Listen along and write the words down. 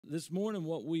this morning,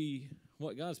 what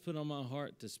God's put on my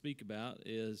heart to speak about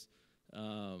is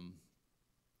a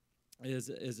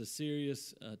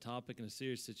serious topic and a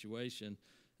serious situation.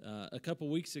 A couple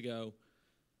weeks ago,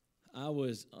 I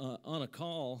was on a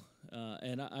call,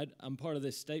 and I'm part of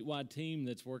this statewide team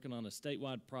that's working on a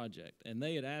statewide project, and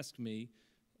they had asked me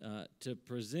to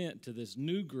present to this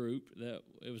new group that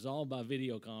it was all by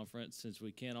video conference since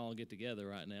we can't all get together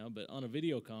right now, but on a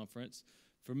video conference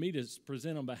for me to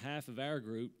present on behalf of our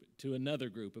group to another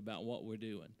group about what we're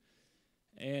doing.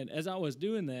 And as I was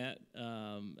doing that,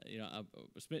 I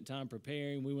spent time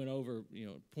preparing. We went over,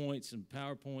 points and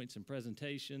PowerPoints and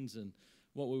presentations and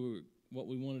what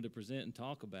we wanted to present and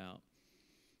talk about.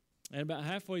 And about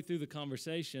halfway through the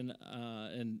conversation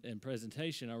and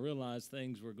presentation, I realized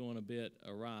things were going a bit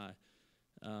awry.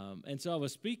 And so I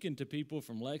was speaking to people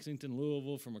from Lexington,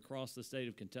 Louisville, from across the state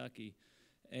of Kentucky,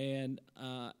 and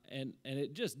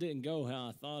it just didn't go how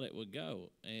I thought it would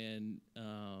go. And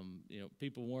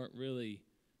people weren't really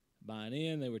buying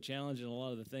in. They were challenging a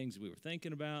lot of the things we were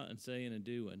thinking about and saying and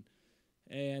doing.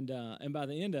 And by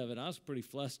the end of it, I was pretty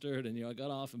flustered. And I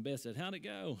got off, and Beth said, "How'd it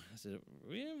go?" I said,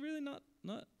 "Yeah, really not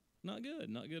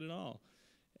good at all."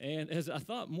 And as I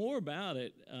thought more about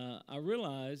it, I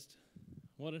realized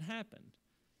what had happened.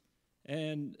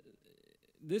 And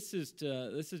this is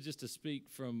just to speak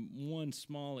from one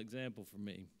small example for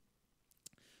me.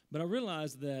 But I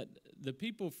realized that the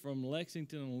people from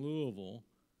Lexington and Louisville,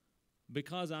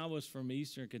 because I was from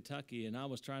Eastern Kentucky and I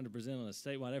was trying to present on a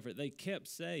statewide effort, they kept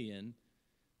saying,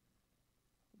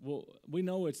 "Well, we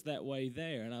know it's that way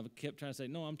there." And I kept trying to say,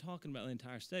 "No, I'm talking about the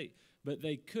entire state." But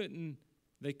they couldn't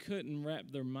wrap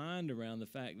their mind around the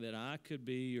fact that I could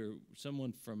be, or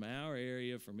someone from our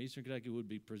area, from Eastern Kentucky, would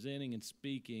be presenting and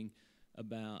speaking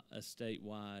about a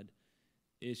statewide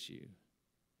issue.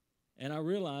 And I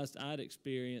realized I'd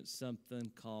experienced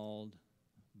something called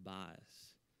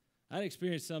bias. I'd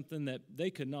experienced something that they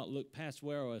could not look past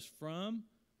where I was from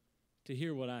to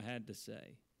hear what I had to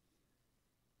say.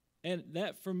 And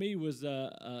that for me was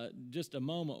just a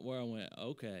moment where I went,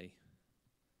 okay,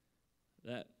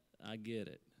 that I get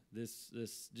it. This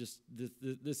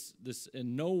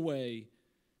in no way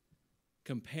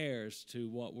compares to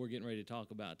what we're getting ready to talk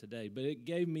about today. But it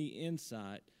gave me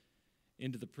insight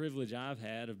into the privilege I've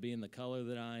had of being the color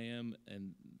that I am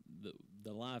and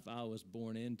the life I was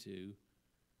born into,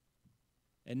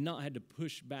 and not had to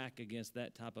push back against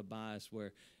that type of bias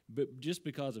but just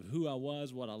because of who I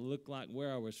was, what I looked like,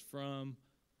 where I was from,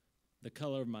 the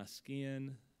color of my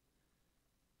skin,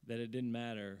 that it didn't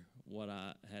matter what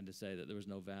I had to say, that there was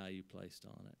no value placed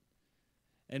on it.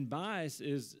 And bias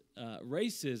is,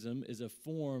 racism is a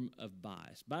form of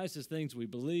bias. Bias is things we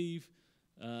believe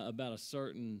about a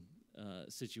certain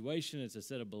situation. It's a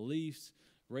set of beliefs.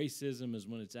 Racism is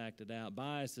when it's acted out.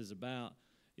 Bias is about,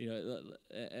 and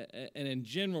in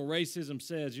general, racism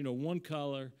says, one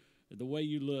color, the way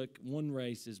you look, one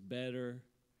race is better,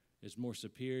 is more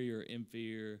superior or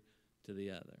inferior to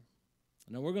the other.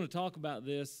 Now, we're going to talk about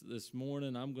this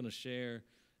morning. I'm going to share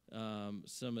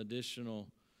some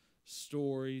additional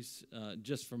stories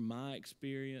just from my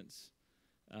experience.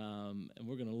 And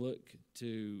we're going to look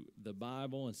to the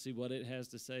Bible and see what it has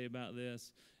to say about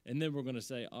this. And then we're going to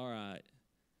say, all right,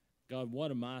 God,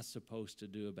 what am I supposed to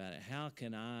do about it? How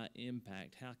can I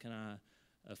impact? How can I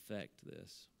affect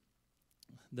this?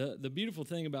 The beautiful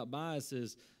thing about bias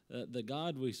is the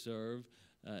God we serve,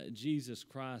 Jesus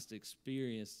Christ,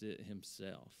 experienced it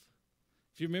himself.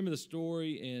 If you remember the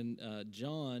story in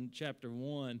John chapter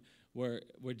 1 where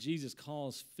Jesus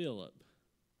calls Philip,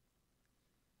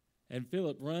 and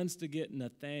Philip runs to get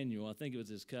Nathanael. I think it was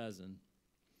his cousin.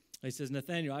 He says,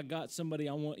 "Nathanael, I got somebody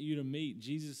I want you to meet,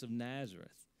 Jesus of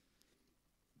Nazareth."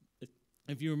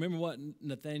 If you remember what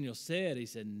Nathanael said, he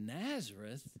said,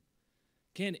 "Nazareth?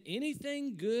 Can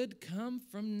anything good come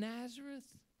from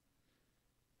Nazareth?"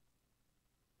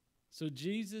 So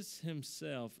Jesus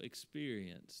himself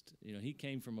experienced, he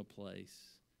came from a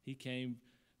place. He came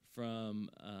from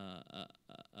a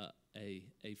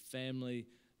family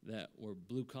that were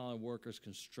blue-collar workers,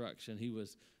 construction. He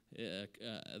was,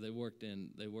 they worked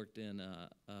in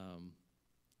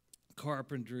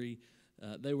carpentry.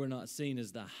 They were not seen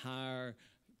as the higher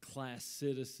class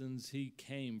citizens. He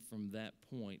came from that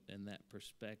point and that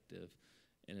perspective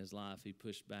in his life. He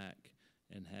pushed back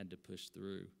and had to push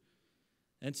through.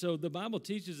 And so the Bible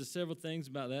teaches us several things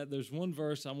about that. There's one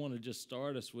verse I want to just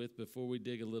start us with before we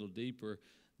dig a little deeper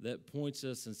that points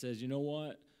us and says, you know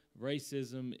what?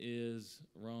 Racism is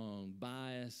wrong.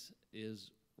 Bias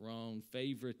is wrong.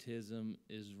 Favoritism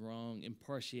is wrong.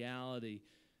 Impartiality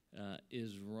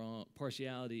is wrong.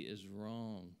 Partiality is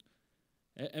wrong.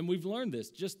 And we've learned this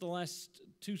just the last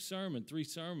three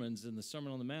sermons in the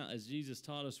Sermon on the Mount, as Jesus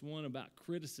taught us one about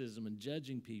criticism and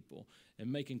judging people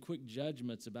and making quick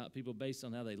judgments about people based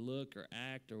on how they look or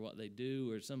act or what they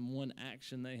do or one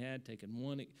action they had, taking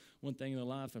one thing in their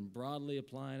life and broadly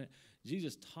applying it.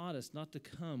 Jesus taught us not to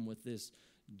come with this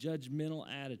judgmental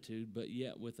attitude, but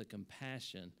yet with a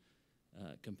compassionate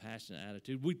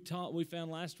attitude. We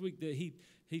found last week that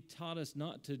he taught us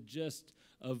not to just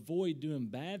avoid doing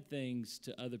bad things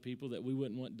to other people that we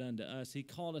wouldn't want done to us. He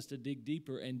called us to dig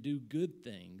deeper and do good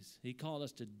things. He called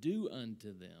us to do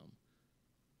unto them.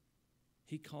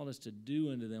 He called us to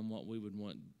do unto them what we would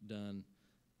want done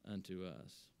unto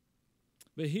us.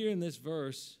 But here in this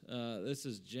verse, this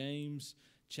is James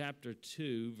chapter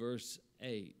 2, verse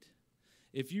 8.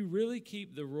 If you really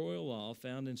keep the royal law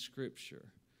found in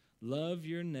Scripture, love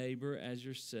your neighbor as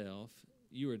yourself,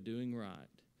 you are doing right.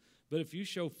 But if you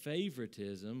show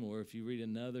favoritism, or if you read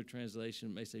another translation,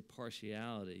 it may say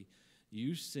partiality,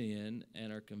 you sin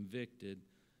and are convicted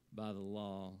by the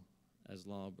law as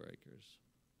lawbreakers.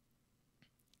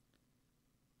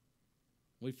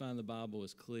 We find the Bible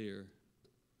is clear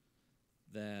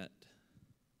that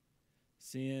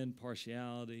sin,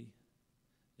 partiality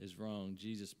is wrong.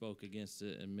 Jesus spoke against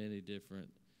it in many different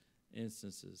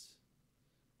instances.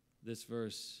 This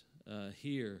verse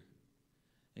here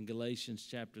in Galatians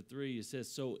chapter 3, it says,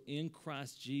 so in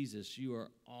Christ Jesus you are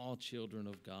all children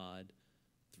of God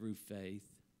through faith.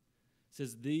 It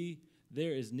says,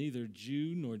 there is neither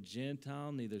Jew nor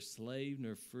Gentile, neither slave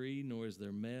nor free, nor is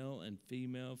there male and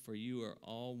female, for you are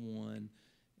all one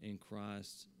in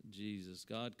Christ Jesus.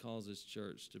 God calls his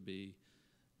church to be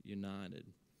united.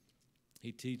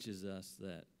 He teaches us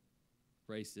that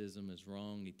racism is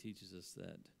wrong. He teaches us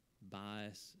that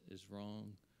bias is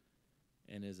wrong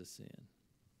and is a sin.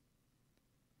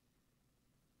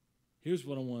 Here's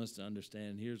what I want us to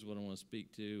understand. Here's what I want to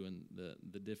speak to and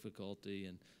the difficulty.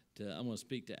 And I want to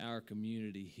speak to our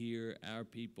community here, our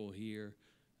people here,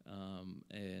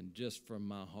 and just from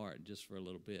my heart, just for a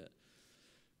little bit.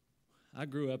 I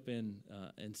grew up in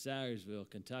Sayersville,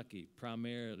 Kentucky,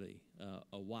 primarily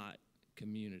a white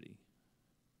community.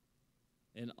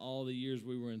 In all the years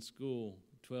we were in school,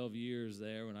 12 years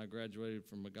there, when I graduated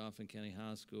from Magoffin County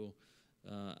High School,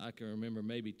 I can remember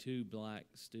maybe 2 black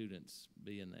students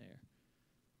being there.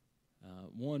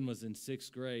 One was in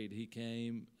 6th grade. He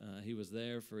came. He was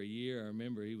there for a year. I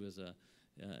remember he was a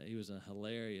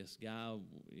hilarious guy.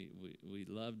 We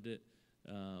loved it,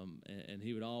 and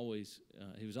he was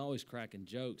always cracking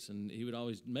jokes, and he would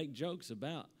always make jokes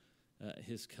about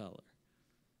his color.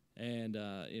 And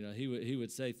he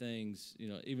would say things,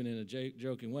 even in a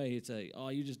joking way. He'd say, "Oh,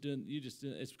 you just doing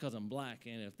it's because I'm black."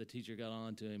 And if the teacher got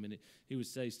on to him, and he would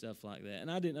say stuff like that.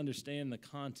 And I didn't understand the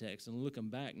context. And looking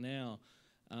back now,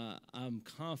 I'm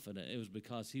confident it was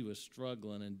because he was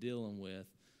struggling and dealing with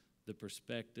the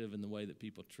perspective and the way that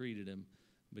people treated him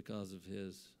because of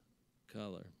his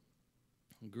color.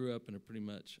 I grew up in a pretty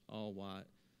much all-white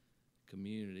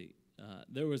community.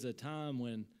 There was a time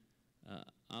when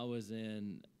I was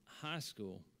in high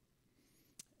school,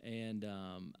 and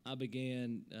I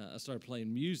started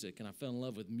playing music, and I fell in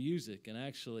love with music. And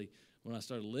actually, when I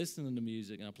started listening to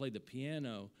music and I played the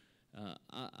piano,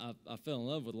 I fell in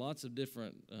love with lots of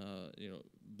different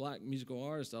black musical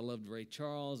artists. I loved Ray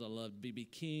Charles, I loved B.B.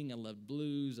 King, I loved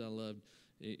blues, I loved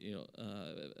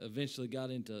eventually got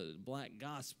into black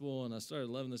gospel, and I started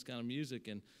loving this kind of music.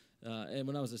 And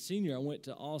when I was a senior, I went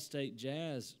to All-State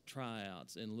Jazz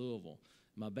tryouts in Louisville.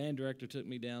 My band director took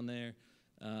me down there,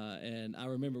 and I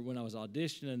remember when I was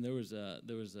auditioning, there was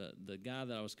the guy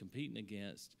that I was competing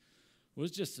against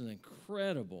was just an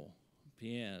incredible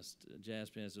pianist,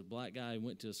 jazz pianist, a black guy who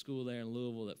went to a school there in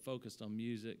Louisville that focused on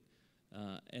music,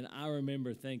 and I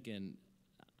remember thinking,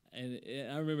 and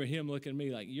I remember him looking at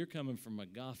me like, "You're coming from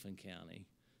Magoffin County,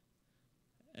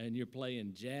 and you're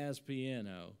playing jazz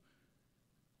piano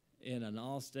in an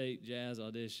all-state jazz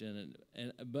audition,"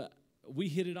 but we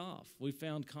hit it off. We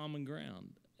found common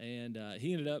ground, and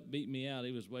he ended up beating me out.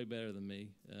 He was way better than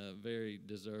me, very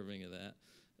deserving of that.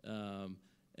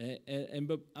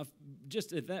 But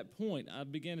just at that point, I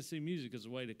began to see music as a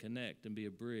way to connect and be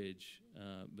a bridge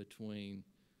between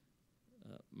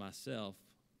myself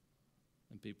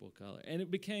and people of color. And it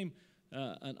became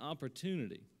an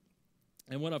opportunity.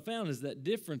 And what I found is that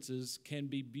differences can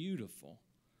be beautiful.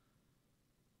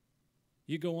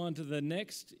 You go on to the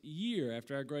next year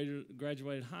after I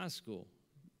graduated high school.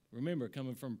 Remember,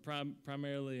 coming from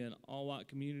primarily an all-white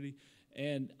community.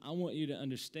 And I want you to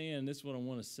understand, this is what I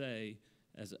want to say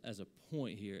as a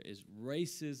point here, is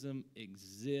racism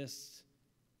exists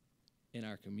in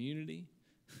our community.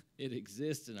 It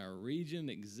exists in our region.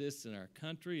 It exists in our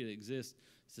country. It exists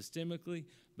systemically,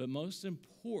 but most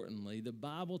importantly, the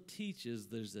Bible teaches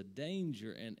there's a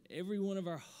danger, and every one of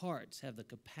our hearts have the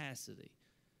capacity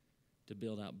to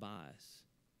build out bias.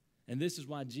 And this is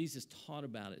why Jesus taught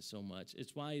about it so much.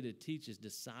 It's why he did teach his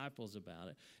disciples about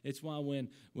it. It's why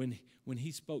when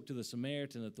he spoke to the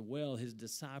Samaritan at the well, his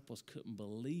disciples couldn't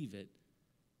believe it.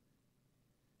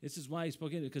 This is why he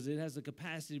spoke into it, because it has the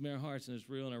capacity in our hearts, and it's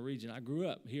real in our region. I grew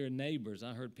up hearing neighbors.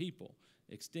 I heard people,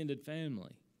 extended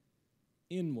family,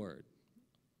 inward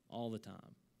all the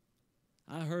time.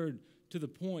 I heard to the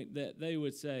point that they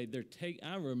would say,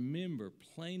 I remember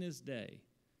plain as day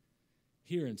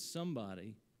hearing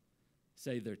somebody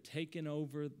say they're taking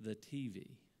over the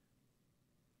TV.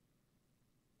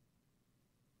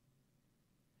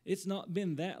 It's not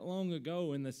been that long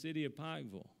ago in the city of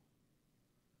Pikeville.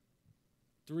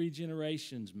 3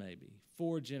 generations maybe,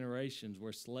 4 generations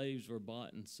where slaves were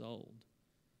bought and sold.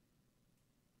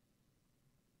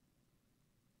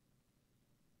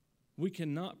 We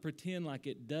cannot pretend like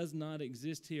it does not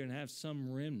exist here and have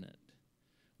some remnant.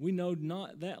 We know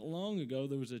not that long ago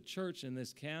there was a church in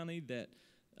this county that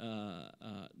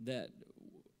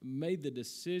made the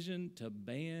decision to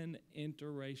ban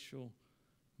interracial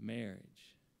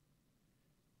marriage.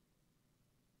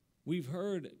 We've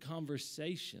heard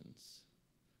conversations.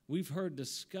 We've heard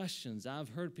discussions. I've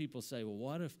heard people say, well,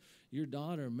 what if your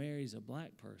daughter marries a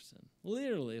black person?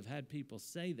 Literally, I've had people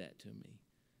say that to me.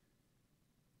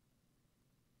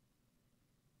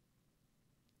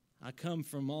 I come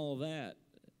from all that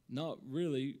not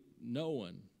really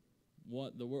knowing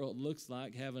what the world looks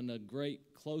like, having a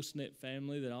great close-knit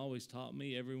family that always taught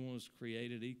me everyone was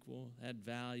created equal, had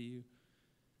value,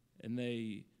 and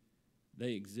they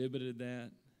exhibited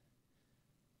that.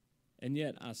 And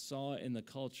yet I saw it in the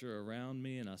culture around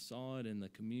me, and I saw it in the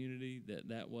community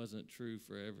that wasn't true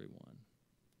for everyone.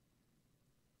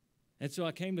 And so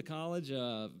I came to college,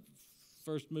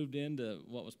 first moved into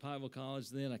what was Pikeville College,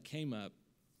 then I came up.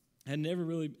 Had never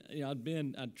really,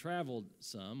 I'd traveled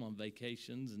some on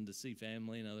vacations and to see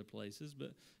family in other places,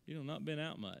 but, not been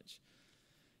out much.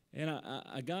 And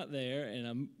I got there, and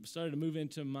I started to move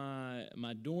into my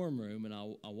dorm room, and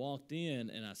I walked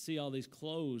in, and I see all these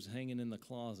clothes hanging in the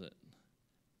closet.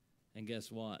 And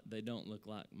guess what? They don't look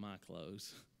like my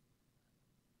clothes.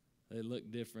 They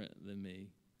look different than me.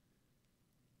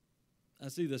 I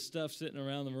see the stuff sitting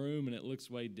around the room, and it looks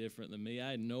way different than me.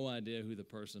 I had no idea who the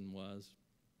person was.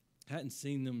 Hadn't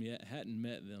seen them yet, hadn't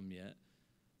met them yet.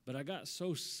 But I got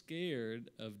so scared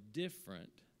of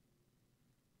different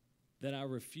that I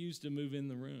refused to move in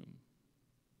the room.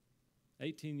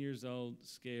 18 years old,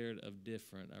 scared of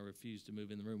different. I refused to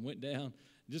move in the room. Went down,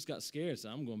 just got scared, so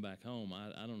I'm going back home.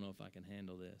 I don't know if I can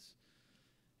handle this.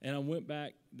 And I went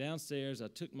back downstairs. I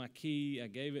took my key. I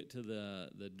gave it to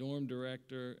the dorm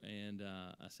director, and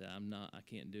I said, I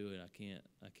can't do it.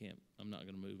 I'm not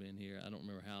going to move in here. I don't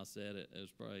remember how I said it. It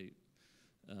was probably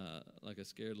like a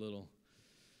scared little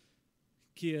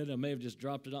kid. I may have just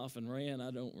dropped it off and ran.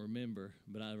 I don't remember.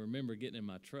 But I remember getting in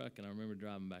my truck, and I remember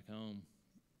driving back home.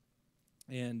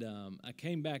 And I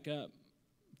came back up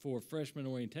for freshman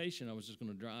orientation. I was just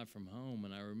going to drive from home,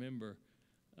 and I remember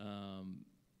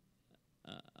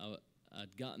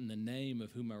I'd gotten the name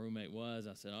of who my roommate was.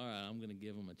 I said, all right, I'm going to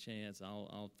give him a chance.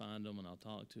 I'll find him, and I'll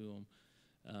talk to him,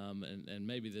 and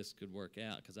maybe this could work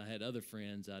out, because I had other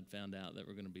friends I'd found out that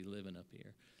were going to be living up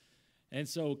here. And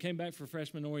so came back for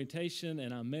freshman orientation,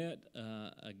 and I met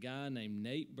a guy named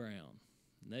Nate Brown.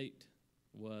 Nate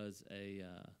was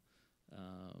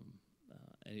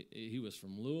he was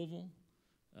from Louisville,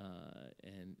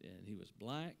 and he was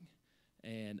black.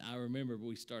 And I remember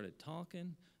we started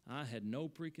talking. I had no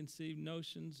preconceived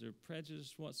notions or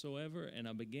prejudice whatsoever, and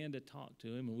I began to talk to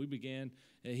him,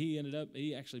 and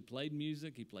he actually played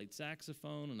music. He played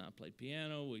saxophone, and I played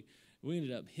piano. We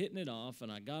ended up hitting it off,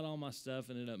 and I got all my stuff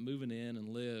and ended up moving in and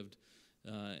lived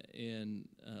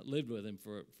with him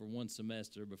for one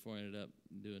semester before I ended up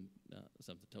doing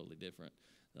something totally different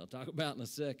that I'll talk about in a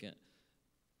second.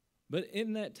 But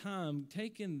in that time,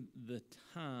 taking the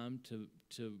time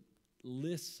to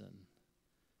listen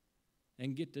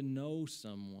and get to know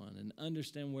someone and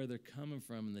understand where they're coming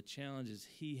from and the challenges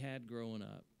he had growing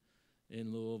up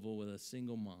in Louisville with a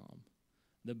single mom,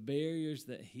 the barriers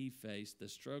that he faced, the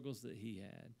struggles that he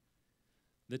had,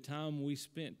 the time we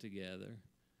spent together,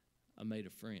 I made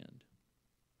a friend.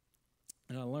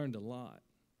 And I learned a lot.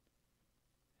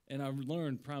 And I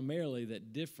learned primarily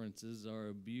that differences are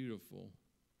a beautiful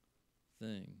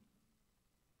thing.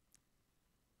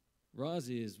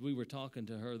 Rosie, as we were talking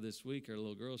to her this week, our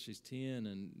little girl, she's 10,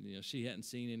 and she hadn't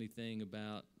seen anything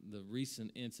about the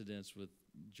recent incidents with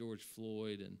George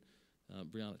Floyd and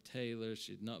Breonna Taylor.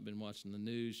 She had not been watching the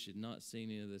news. She had not seen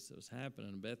any of this that was happening.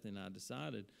 And Bethany and I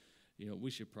decided,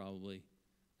 we should probably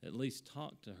at least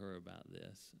talk to her about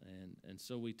this. And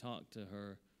so we talked to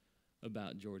her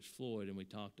about George Floyd, and we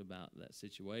talked about that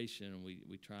situation, and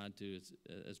we tried to,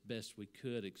 as best we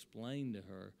could, explain to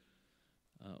her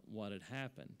what had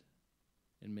happened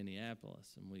in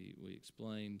Minneapolis. And we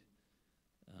explained,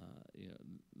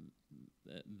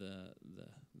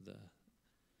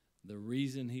 the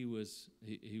reason he was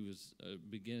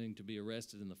beginning to be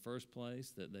arrested in the first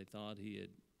place, that they thought he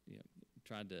had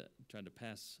tried to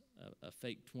pass a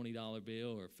fake $20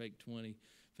 bill or fake $20,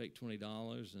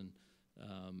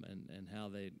 and how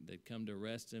they'd come to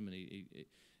arrest him,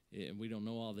 and we don't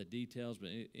know all the details, but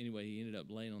anyway, he ended up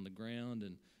laying on the ground,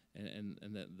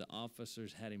 and that the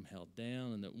officers had him held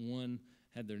down, and that one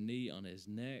had their knee on his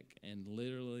neck, and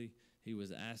literally he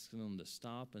was asking them to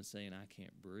stop and saying, "I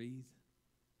can't breathe."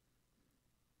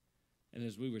 And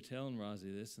as we were telling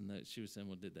Rosie this, and that she was saying,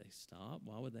 "Well, did they stop?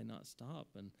 Why would they not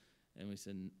stop?" And we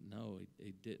said, "No,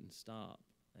 he didn't stop."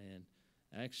 And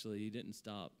actually, he didn't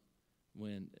stop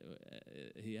when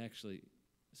he actually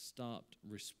stopped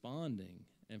responding.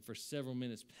 And for several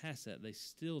minutes past that, they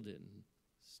still didn't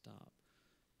stop.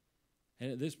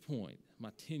 And at this point,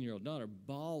 my 10-year-old daughter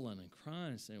bawling and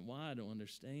crying and saying, "Why? I don't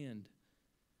understand."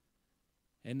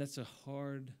 And that's a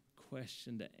hard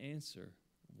question to answer.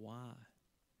 Why?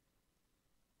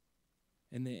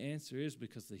 And the answer is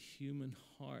because the human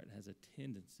heart has a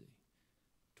tendency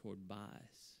toward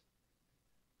bias.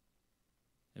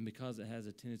 And because it has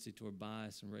a tendency toward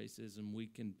bias and racism, we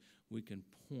can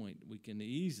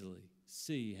easily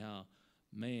see how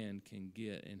man can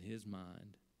get in his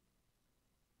mind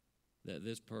that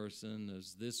this person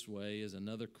is this way, is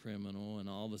another criminal, and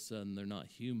all of a sudden they're not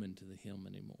human to him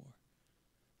anymore.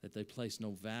 That they place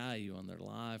no value on their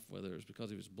life, whether it was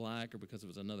because he was black or because it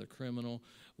was another criminal.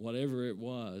 Whatever it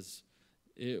was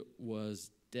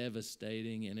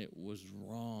devastating, and it was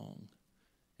wrong.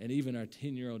 And even our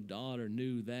 10-year-old daughter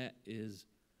knew that is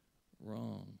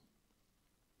wrong.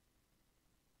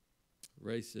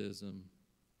 Racism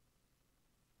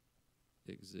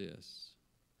exists.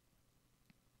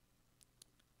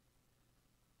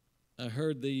 I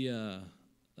heard the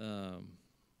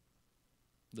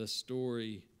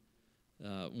story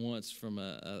once from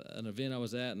an event I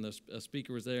was at, and a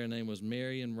speaker was there. Her name was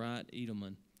Marion Wright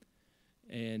Edelman,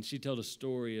 and she told a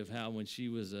story of how when she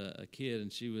was a kid,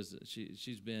 and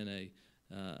she's been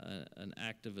an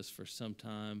activist for some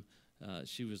time.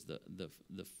 She was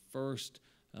the first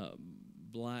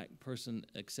black person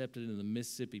accepted in the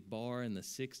Mississippi bar in the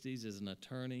 60s as an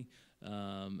attorney,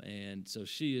 and so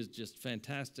she is just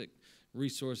fantastic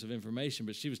resource of information.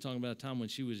 But she was talking about a time when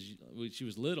she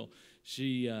was little.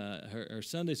 Her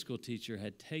Sunday school teacher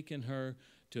had taken her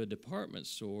to a department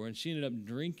store, and she ended up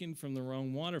drinking from the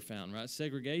wrong water fountain. Right,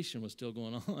 segregation was still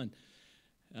going on,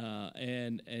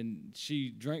 and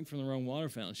she drank from the wrong water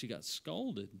fountain. She got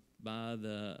scolded by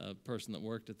the person that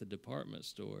worked at the department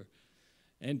store.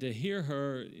 And to hear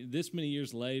her this many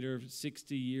years later,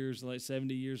 60 years later,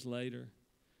 70 years later,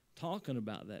 talking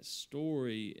about that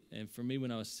story, and for me,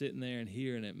 when I was sitting there and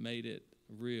hearing it, made it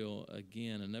real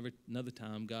again. Another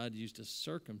time, God used a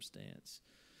circumstance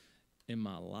in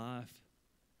my life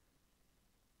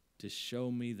to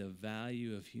show me the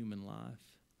value of human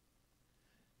life.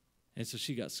 And so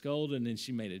she got scolded, and then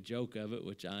she made a joke of it,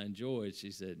 which I enjoyed. She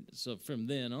said, so from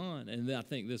then on, and I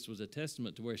think this was a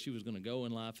testament to where she was going to go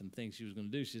in life and things she was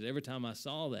going to do. She said, every time I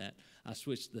saw that, I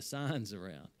switched the signs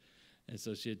around. And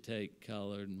so she'd take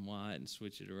colored and white and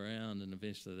switch it around, and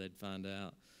eventually they'd find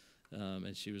out.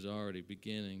 And she was already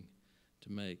beginning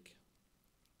to make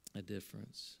a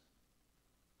difference.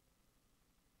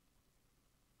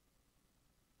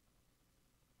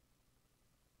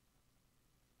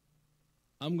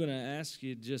 I'm going to ask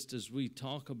you, just as we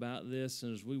talk about this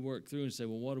and as we work through and say,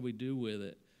 well, what do we do with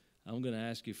it? I'm going to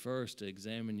ask you first to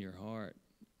examine your heart.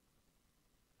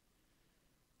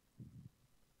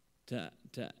 To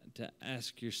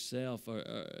ask yourself,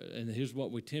 and here's what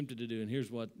we're tempted to do, and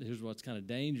here's what's kind of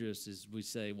dangerous is we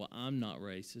say, well, I'm not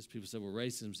racist. People say, well,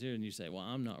 racism's here, and you say, well,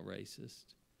 I'm not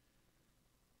racist.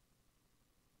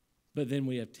 But then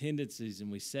we have tendencies, and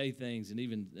we say things, and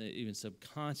even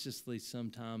subconsciously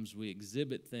sometimes we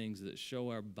exhibit things that show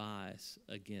our bias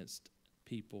against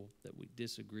people that we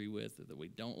disagree with, or that we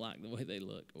don't like the way they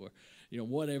look, or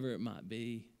whatever it might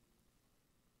be.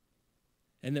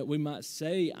 And that we might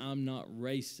say, I'm not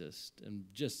racist, and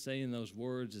just saying those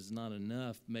words is not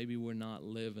enough. Maybe we're not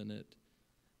living it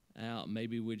out.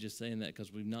 Maybe we're just saying that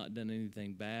because we've not done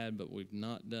anything bad, but we've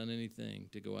not done anything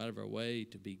to go out of our way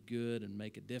to be good and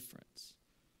make a difference.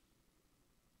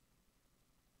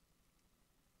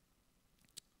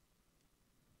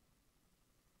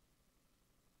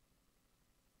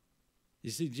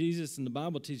 You see, Jesus in the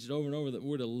Bible teaches over and over that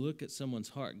we're to look at someone's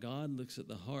heart. God looks at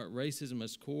the heart. Racism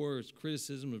as core is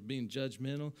criticism of being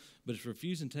judgmental, but it's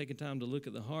refusing taking time to look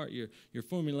at the heart. You're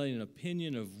formulating an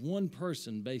opinion of one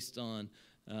person based on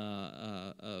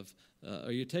or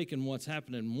you're taking what's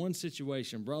happened in one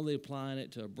situation, broadly applying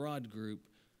it to a broad group,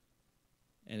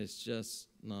 and it's just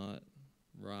not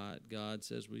right. God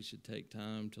says we should take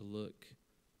time to look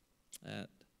at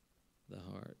the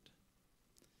heart.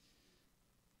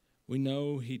 We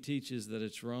know he teaches that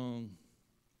it's wrong.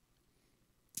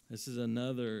 This is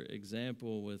another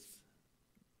example with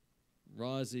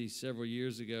Rozzy. Several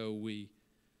years ago, we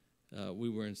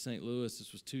were in St. Louis.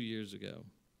 This was 2 years ago.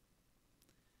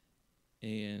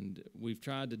 And we've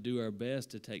tried to do our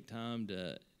best to take time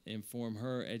to inform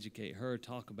her, educate her,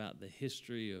 talk about the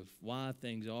history of why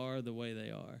things are the way they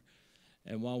are.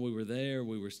 And while we were there,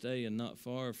 we were staying not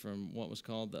far from what was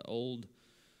called the old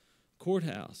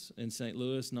courthouse in St.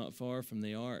 Louis, not far from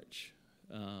the Arch.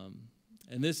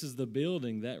 And this is the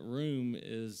building. That room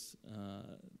is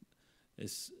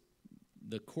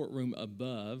the courtroom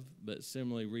above, but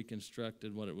similarly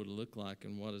reconstructed what it would look like,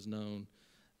 and what is known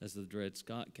as the Dred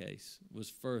Scott case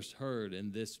was first heard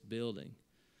in this building.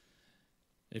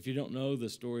 If you don't know the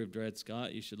story of Dred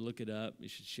Scott, you should look it up. You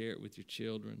should share it with your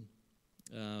children.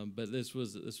 But this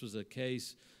was a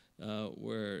case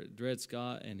where Dred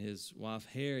Scott and his wife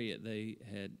Harriet, they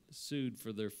had sued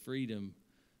for their freedom.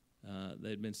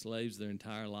 They'd been slaves their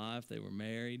entire life. They were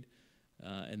married,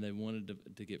 and they wanted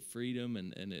to get freedom,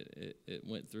 and it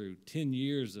went through 10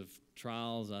 years of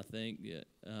trials, I think,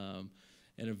 and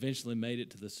eventually made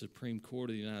it to the Supreme Court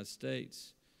of the United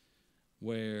States,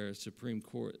 where Supreme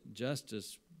Court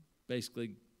Justice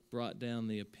basically brought down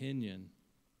the opinion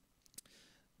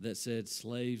that said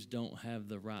slaves don't have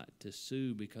the right to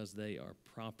sue because they are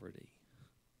property.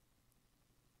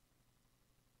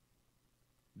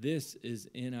 This is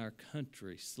in our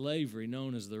country. Slavery,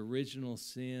 known as the original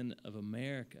sin of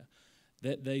America,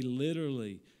 that they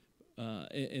literally,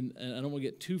 and I don't want to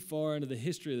get too far into the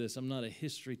history of this. I'm not a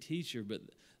history teacher, but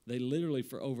they literally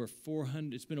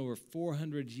it's been over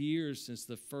 400 years since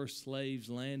the first slaves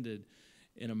landed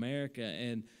in America,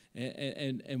 and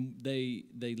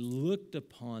they looked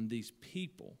upon these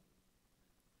people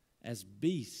as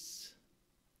beasts,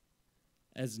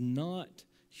 as not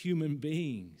human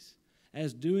beings,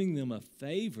 as doing them a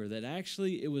favor, that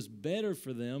actually it was better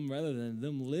for them, rather than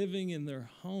them living in their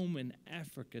home in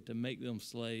Africa, to make them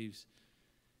slaves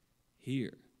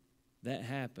here. That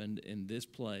happened in this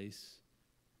place.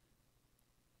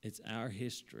 It's our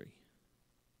history.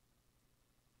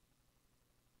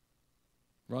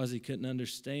 Rozzy couldn't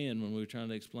understand when we were trying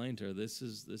to explain to her, this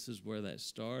is where that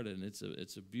started. And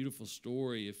it's a beautiful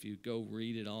story if you go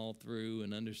read it all through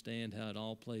and understand how it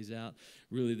all plays out.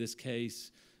 Really, this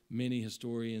case, many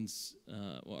historians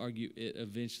will argue it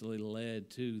eventually led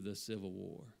to the Civil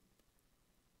War,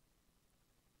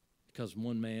 because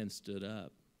one man stood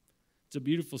up. It's a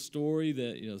beautiful story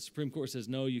that, the Supreme Court says,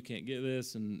 no, you can't get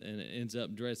this, and it ends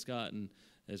up Dred Scott and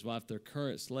his wife, their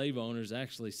current slave owners,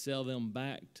 actually sell them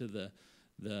back to the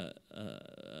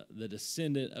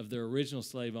descendant of their original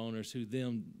slave owners, who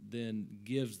then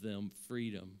gives them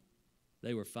freedom.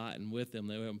 They were fighting with them.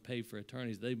 They wouldn't pay for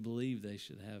attorneys. They believed they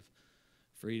should have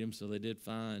freedom, so they did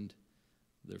find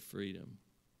their freedom.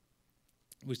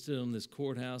 We stood on this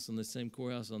courthouse, on the same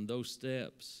courthouse, on those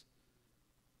steps.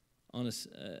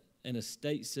 In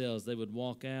estate sales, they would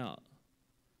walk out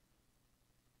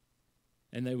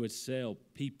and they would sell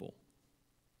people.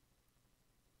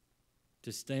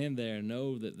 To stand there and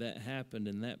know that that happened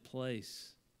in that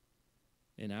place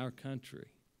in our country,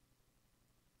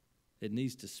 it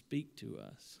needs to speak to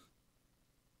us.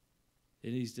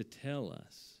 It needs to tell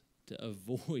us to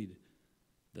avoid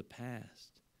the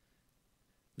past.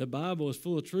 The Bible is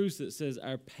full of truths that says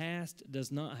our past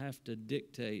does not have to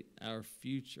dictate our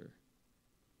future.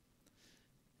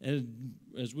 And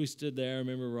as we stood there, I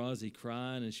remember Rozzy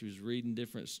crying, and she was reading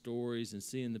different stories and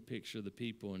seeing the picture of the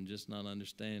people and just not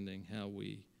understanding how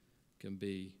we could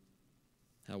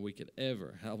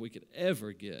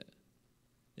ever get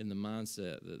in the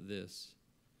mindset that this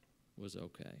was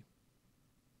okay.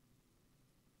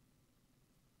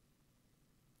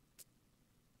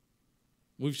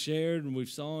 We've shared and we've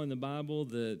saw in the Bible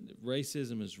that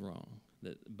racism is wrong,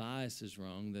 that bias is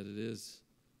wrong, that it is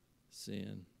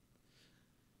sin.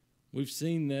 We've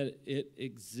seen that it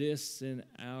exists in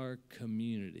our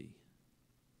community.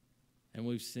 And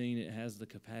we've seen it has the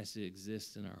capacity to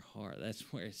exist in our heart. That's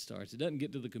where it starts. It doesn't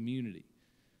get to the community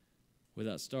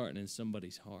without starting in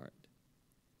somebody's heart.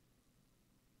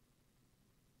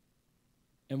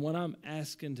 And what I'm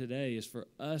asking today is for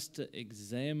us to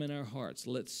examine our hearts.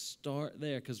 Let's start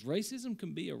there, because racism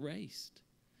can be erased.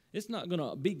 It's not going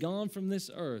to be gone from this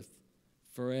earth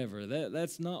forever.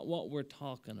 That's not what we're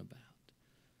talking about.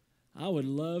 I would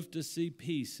love to see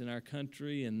peace in our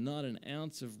country and not an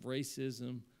ounce of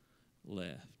racism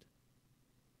left.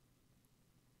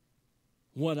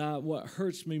 What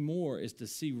hurts me more is to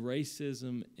see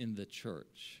racism in the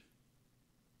church.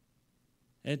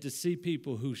 And to see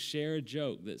people who share a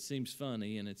joke that seems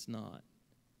funny and it's not.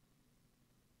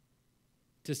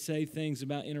 To say things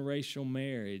about interracial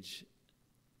marriage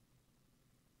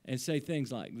and say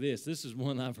things like this. This is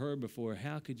one I've heard before.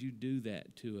 How could you do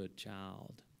that to a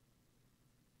child?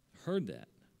 Heard that.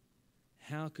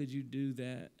 How could you do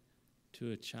that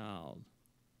to a child?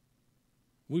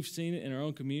 We've seen it in our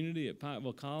own community at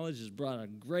Pikeville College. It's brought a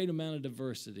great amount of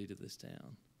diversity to this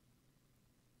town.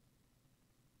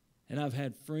 And I've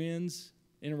had friends,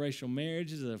 interracial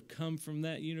marriages that have come from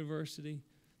that university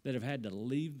that have had to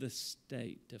leave the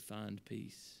state to find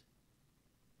peace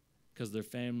because their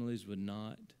families would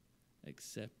not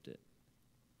accept it.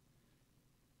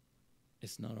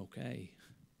 It's not okay.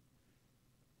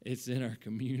 It's in our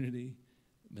community,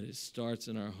 but it starts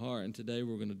in our heart. And today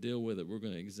we're going to deal with it. We're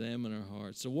going to examine our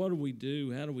hearts. So what do we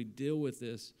do? How do we deal with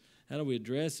this? How do we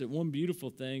address it? One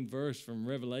beautiful verse from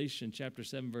Revelation chapter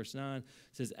 7, verse 9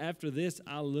 says, "After this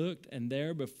I looked, and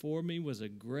there before me was a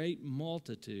great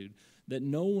multitude that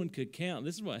no one could count."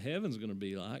 This is what heaven's going to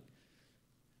be like.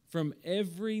 "From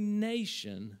every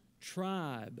nation,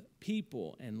 tribe,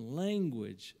 people, and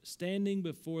language, standing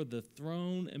before the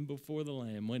throne and before the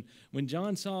Lamb." When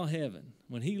John saw heaven,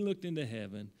 when he looked into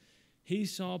heaven, he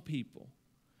saw people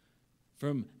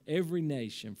from every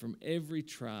nation, from every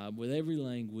tribe, with every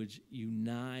language,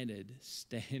 united,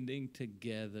 standing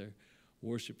together,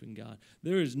 worshiping God.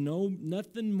 There is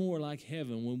nothing more like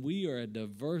heaven when we are a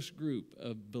diverse group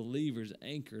of believers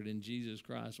anchored in Jesus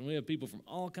Christ. When we have people from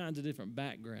all kinds of different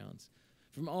backgrounds,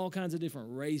 from all kinds of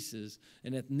different races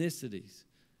and ethnicities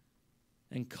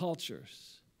and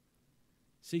cultures.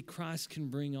 See, Christ can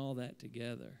bring all that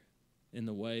together in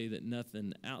the way that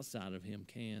nothing outside of him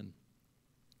can.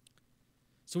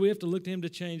 So we have to look to him to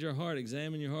change our heart,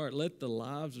 examine your heart. Let the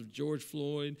lives of George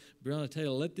Floyd, Breonna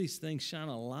Taylor, let these things shine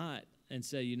a light and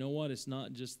say, you know what, it's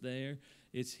not just there,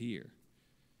 it's here.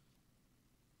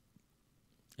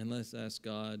 And let's ask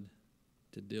God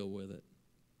to deal with it.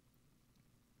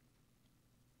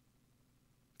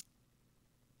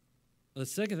 The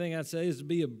second thing I'd say is to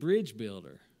be a bridge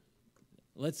builder.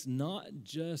 Let's not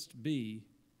just be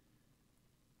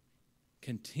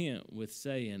content with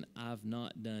saying, I've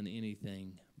not done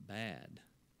anything bad.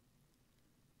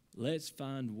 Let's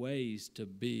find ways to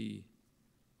be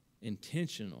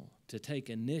intentional, to take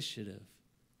initiative,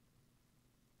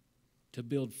 to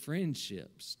build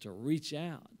friendships, to reach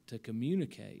out, to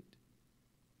communicate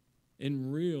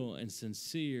in real and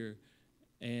sincere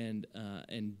and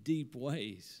deep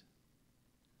ways.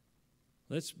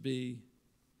 Let's be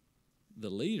the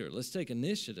leader. Let's take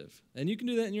initiative. And you can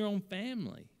do that in your own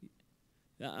family.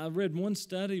 I read one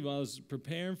study while I was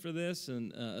preparing for this,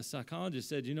 and a psychologist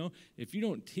said, if you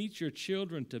don't teach your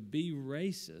children to be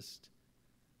racist,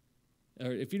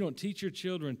 or if you don't teach your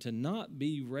children to not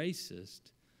be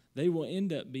racist, they will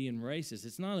end up being racist.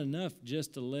 It's not enough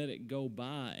just to let it go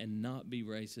by and not be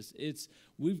racist.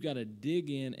 We've got to dig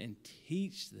in and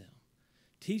teach them.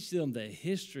 Teach them the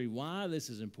history, why this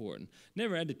is important.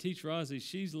 Never had to teach Rosie.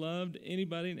 She's loved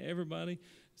anybody and everybody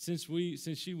since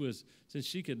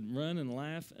she could run and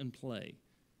laugh and play.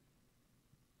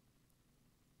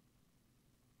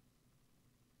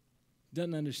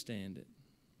 Doesn't understand it.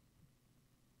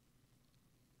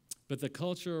 But the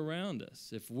culture around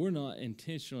us, if we're not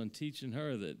intentional in teaching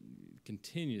her that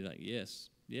continue, like, yes,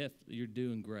 you're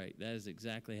doing great. That is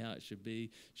exactly how it should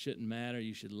be. Shouldn't matter.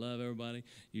 You should love everybody.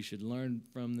 You should learn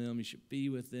from them. You should be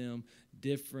with them.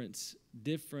 Different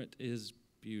is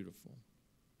beautiful.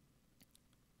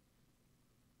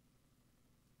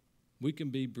 We can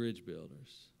be bridge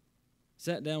builders.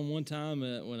 Sat down one time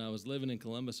when I was living in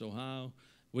Columbus, Ohio,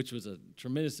 which was a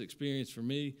tremendous experience for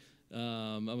me.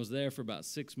 I was there for about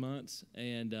 6 months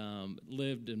and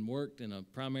lived and worked in a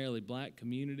primarily black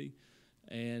community.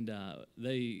 And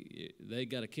they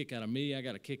got a kick out of me. I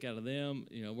got a kick out of them.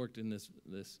 Worked in this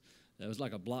it was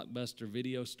like a Blockbuster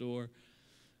video store.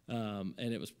 And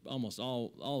it was almost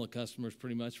all the customers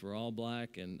pretty much were all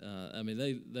black. And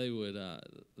they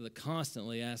would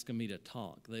constantly asking me to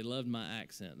talk. They loved my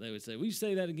accent. They would say, "Will you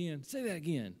say that again? Say that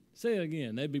again. Say that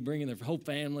again." They'd be bringing their whole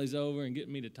families over and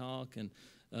getting me to talk. And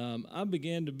I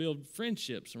began to build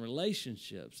friendships and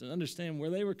relationships and understand where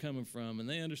they were coming from, and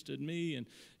they understood me, and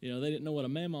they didn't know what a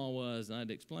mamaw was, and I had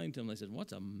to explain to them. They said,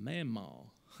 "What's a mamaw?"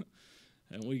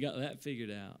 And we got that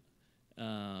figured out.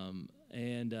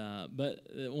 But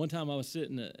one time I was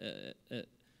sitting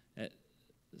at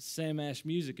Sam Ash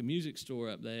Music, a music store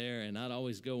up there, and I'd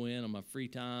always go in on my free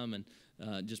time and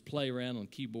just play around on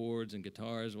keyboards and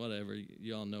guitars, whatever.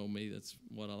 Y'all know me. That's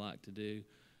what I like to do.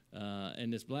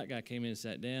 And this black guy came in and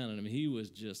sat down, and I mean, he was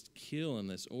just killing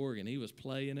this organ. He was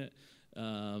playing it,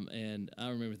 and I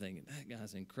remember thinking, that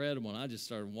guy's incredible. And I just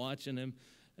started watching him,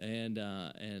 and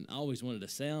I always wanted to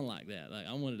sound like that. Like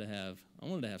I wanted to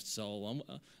have soul.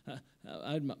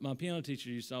 My piano teacher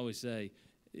used to always say,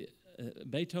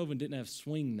 Beethoven didn't have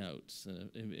swing notes.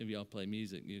 If y'all play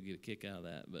music, you'll get a kick out of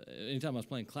that. But anytime I was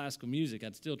playing classical music,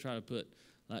 I'd still try to put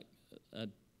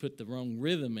the wrong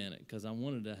rhythm in it because I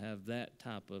wanted to have that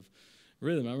type of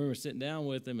rhythm. I remember sitting down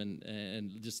with him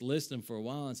and just listening for a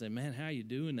while and saying, "Man, how are you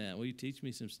doing that? Will you teach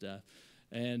me some stuff?"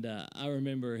 And I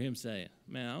remember him saying,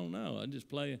 "Man, I don't know. I just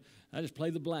play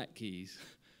the black keys."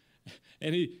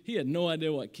 And he had no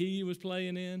idea what key he was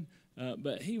playing in.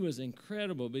 But he was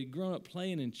incredible. But he'd grown up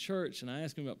playing in church, and I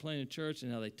asked him about playing in church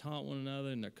and how they taught one another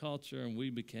and their culture, and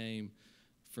we became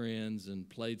friends and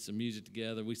played some music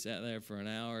together. We sat there for an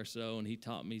hour or so, and he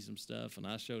taught me some stuff, and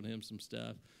I showed him some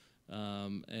stuff,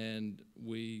 and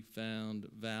we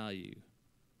found value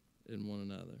in one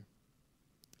another.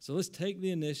 So let's take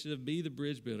the initiative, be the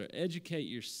bridge builder, educate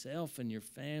yourself and your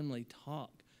family,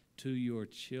 talk to your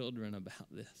children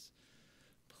about this.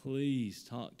 Please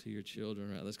talk to your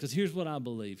children about this, because here's what I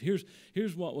believe.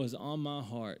 Here's what was on my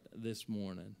heart this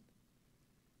morning.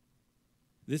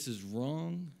 This is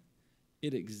wrong.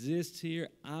 It exists here.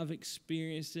 I've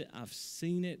experienced it. I've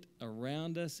seen it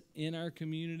around us in our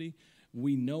community.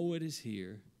 We know it is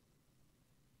here.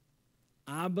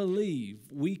 I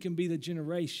believe we can be the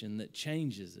generation that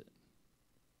changes it.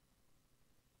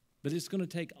 But it's going to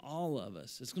take all of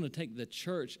us. It's going to take the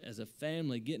church as a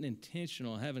family getting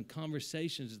intentional, having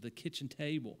conversations at the kitchen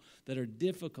table that are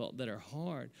difficult, that are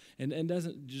hard, and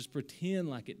doesn't just pretend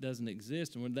like it doesn't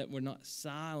exist and that we're not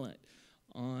silent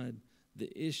on the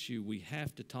issue. We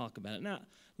have to talk about it. Now,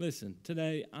 listen,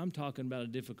 today I'm talking about a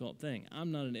difficult thing.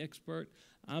 I'm not an expert.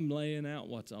 I'm laying out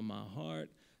what's on my heart.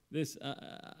 Jesus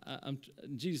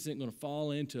isn't going to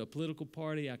fall into a political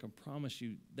party. I can promise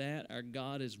you that. Our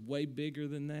God is way bigger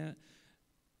than that.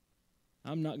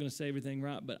 I'm not going to say everything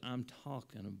right, but I'm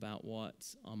talking about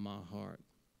what's on my heart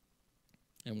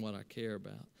and what I care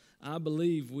about. I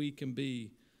believe we can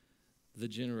be the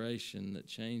generation that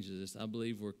changes this. I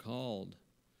believe we're called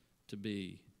to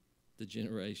be the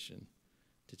generation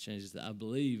to change this. I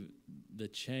believe the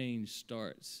change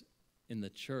starts in the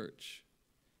church.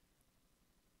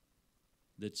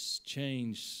 That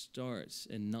change starts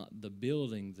in not the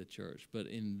building the church, but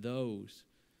in those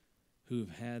who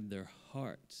have had their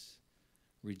hearts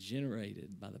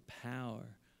regenerated by the power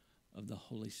of the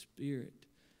Holy Spirit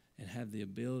and have the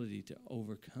ability to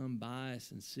overcome bias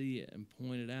and see it and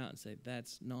point it out and say,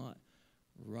 that's not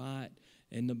right.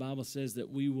 And the Bible says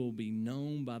that we will be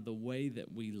known by the way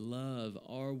that we love.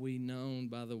 Are we known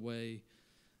by the way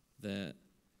that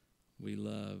we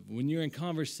love? When you're in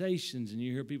conversations and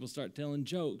you hear people start telling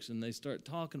jokes and they start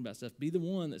talking about stuff, be the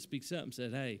one that speaks up and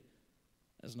says, "Hey,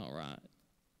 that's not right.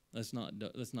 Let's not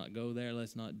go there.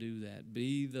 Let's not do that."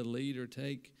 Be the leader.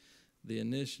 Take the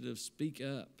initiative. Speak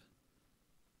up.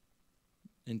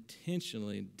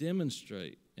 Intentionally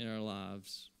demonstrate in our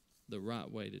lives the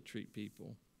right way to treat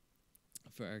people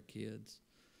for our kids.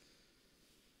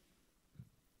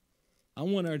 I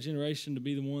want our generation to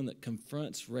be the one that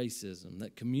confronts racism,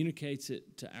 that communicates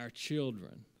it to our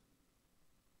children,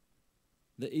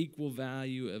 the equal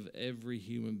value of every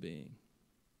human being.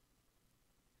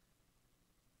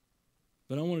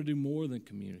 But I want to do more than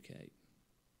communicate.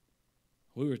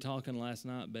 We were talking last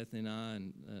night, Bethany and I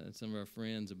and some of our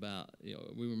friends, about,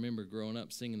 we remember growing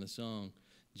up singing the song,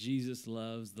 "Jesus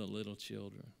loves the little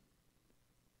children."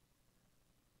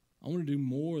 I want to do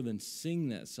more than sing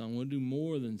that song. I want to do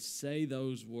more than say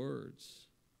those words.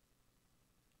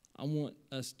 I want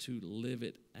us to live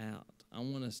it out. I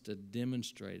want us to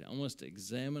demonstrate it. I want us to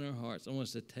examine our hearts. I want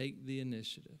us to take the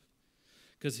initiative.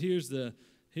 Because here's the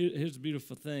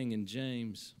beautiful thing in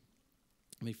James.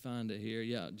 Let me find it here.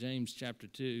 Yeah, James chapter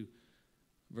 2,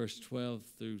 verse 12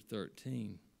 through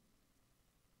 13.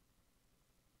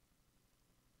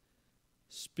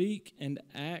 Speak and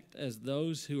act as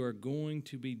those who are going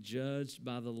to be judged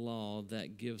by the law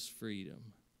that gives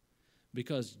freedom,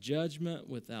 because judgment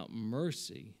without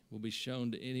mercy will be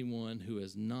shown to anyone who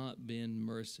has not been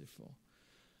merciful.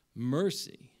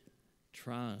 Mercy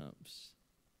triumphs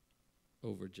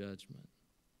over judgment.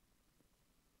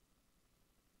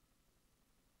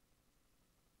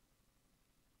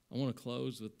 I want to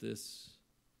close with this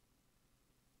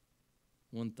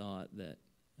one thought, that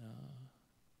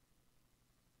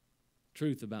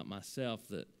truth about myself,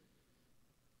 that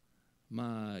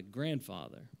my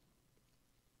grandfather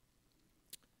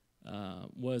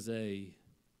was a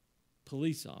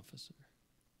police officer.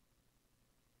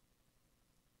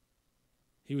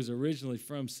 He was originally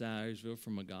from Salyersville,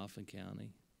 from Magoffin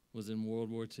County, was in World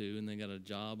War II, and then got a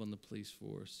job on the police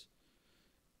force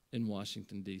in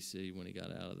Washington, D.C. when he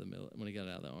got out of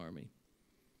the Army.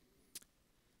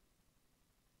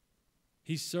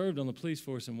 He served on the police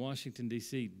force in Washington,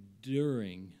 D.C.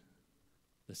 during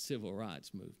the Civil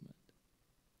Rights Movement.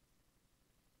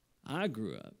 I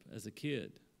grew up as a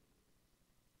kid.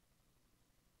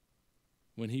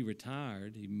 When he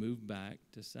retired, he moved back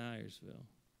to Salyersville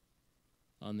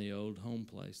on the old home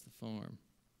place, the farm,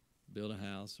 built a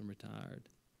house and retired.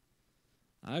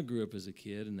 I grew up as a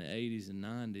kid in the 80s and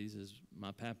 90s as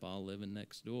my papa living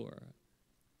next door.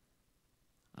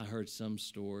 I heard some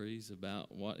stories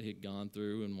about what he'd gone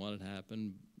through and what had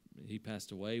happened. He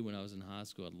passed away when I was in high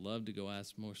school. I'd love to go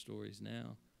ask more stories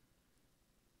now.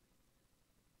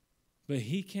 But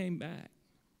he came back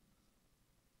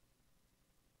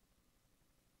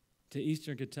to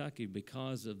Eastern Kentucky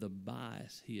because of the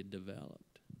bias he had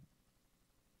developed.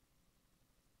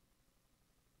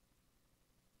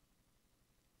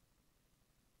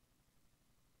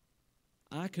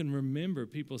 I can remember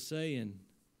people saying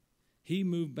he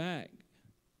moved back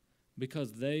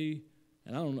because they,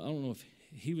 and I don't know if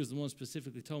he was the one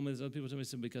specifically told me this, other people told me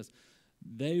this, because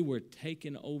they were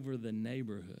taking over the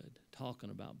neighborhood talking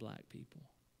about black people.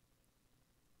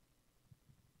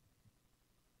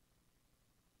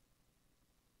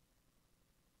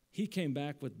 He came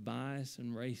back with bias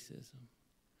and racism.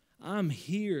 I'm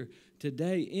here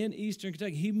today in Eastern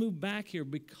Kentucky. He moved back here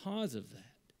because of that.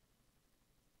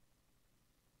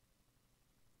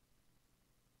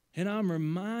 And I'm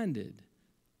reminded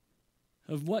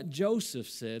of what Joseph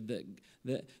said,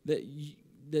 that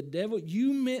the devil,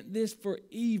 you meant this for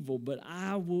evil, but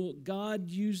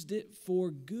God used it for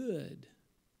good.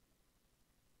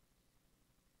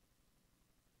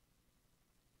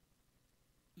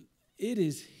 It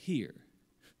is here.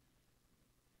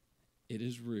 It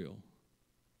is real.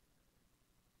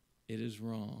 It is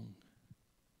wrong.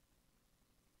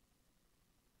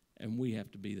 And we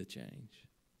have to be the change.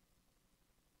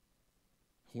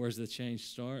 Where's the change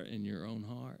start? In your own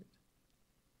heart.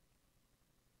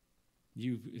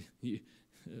 The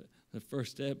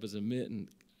first step is admitting,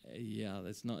 yeah,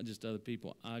 that's not just other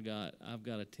people. I've got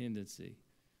a tendency,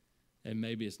 and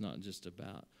maybe it's not just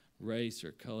about race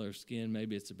or color of skin.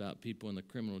 Maybe it's about people in the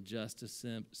criminal justice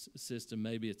system.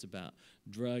 Maybe it's about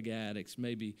drug addicts.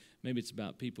 Maybe it's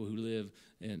about people who live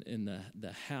in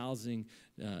the housing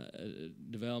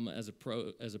development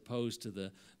as opposed to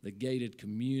the gated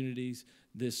communities.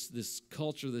 This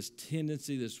culture, this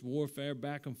tendency, this warfare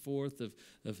back and forth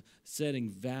of setting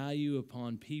value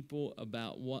upon people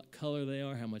about what color they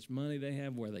are, how much money they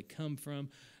have, where they come from.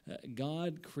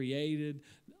 God created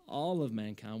all of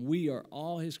mankind. We are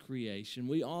all his creation.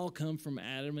 We all come from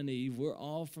Adam and Eve. We're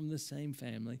all from the same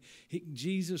family.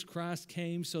 Jesus Christ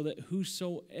came so that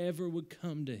whosoever would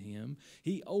come to him,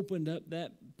 he opened up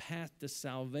that path to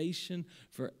salvation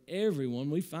for everyone.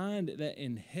 We find that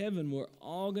in heaven, we're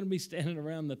all going to be standing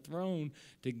around the throne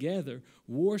together,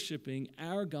 worshiping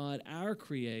our God, our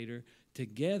Creator,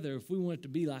 together. If we want it to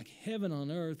be like heaven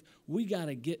on earth, we got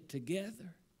to get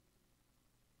together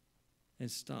and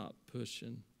stop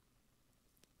pushing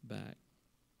back.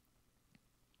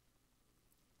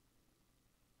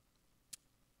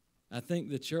 I think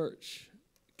the church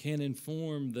can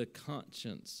inform the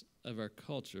conscience of our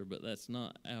culture, but that's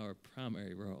not our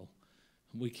primary role.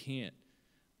 We can't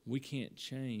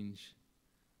change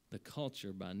the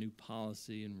culture by new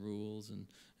policy and rules,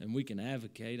 and we can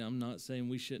advocate. I'm not saying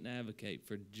we shouldn't advocate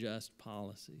for just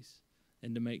policies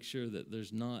and to make sure that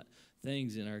there's not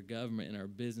things in our government, in our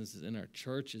businesses, in our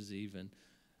churches even,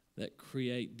 that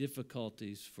create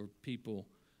difficulties for people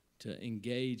to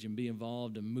engage and be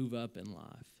involved and move up in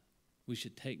life. We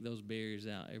should take those barriers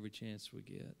out every chance we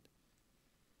get.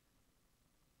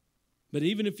 But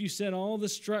even if you set all the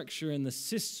structure and the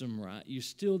system right, you're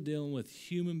still dealing with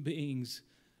human beings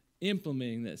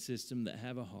implementing that system that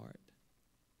have a heart.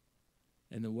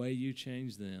 And the way you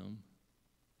change them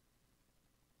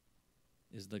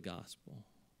is the gospel.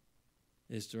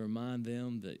 Is to remind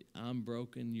them that I'm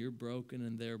broken, you're broken,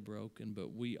 and they're broken,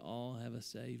 but we all have a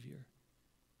Savior.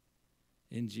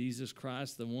 in Jesus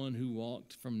Christ, the one who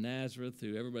walked from Nazareth,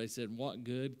 who everybody said, what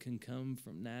good can come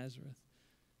from Nazareth?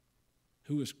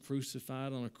 Who was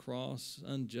crucified on a cross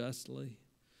unjustly,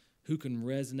 who can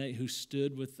resonate, who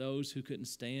stood with those who couldn't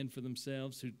stand for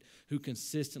themselves, who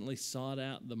consistently sought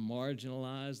out the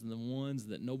marginalized and the ones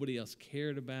that nobody else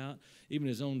cared about. Even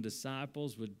his own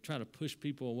disciples would try to push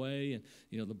people away.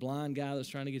 And, the blind guy that was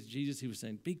trying to get to Jesus, he was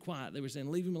saying, be quiet. They were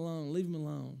saying, leave him alone, leave him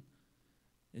alone.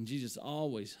 And Jesus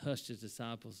always hushed his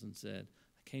disciples and said,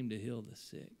 I came to heal the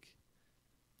sick.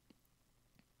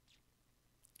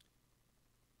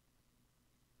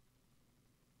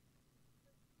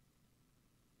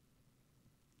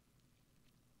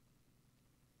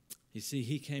 You see,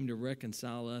 he came to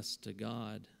reconcile us to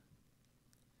God.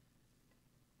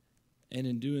 And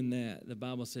in doing that, the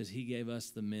Bible says he gave us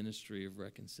the ministry of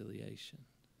reconciliation.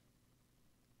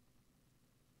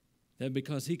 That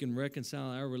because he can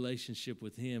reconcile our relationship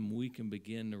with him, we can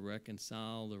begin to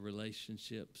reconcile the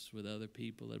relationships with other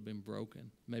people that have been broken.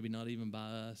 Maybe not even by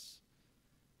us,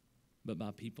 but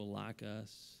by people like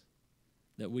us.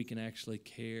 That we can actually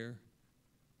care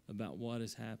about what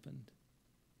has happened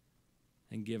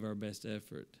and give our best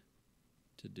effort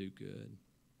to do good.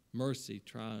 Mercy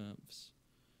triumphs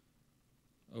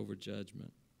over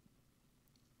judgment.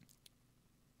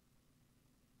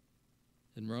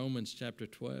 In Romans chapter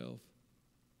 12,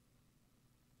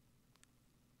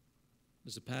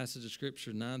 there's a passage of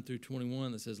Scripture, 9 through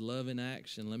 21, that says, love in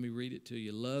action. Let me read it to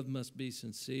you. Love must be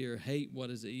sincere. Hate what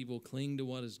is evil. Cling to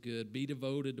what is good. Be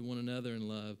devoted to one another in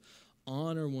love.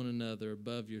 Honor one another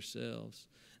above yourselves.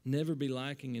 Never be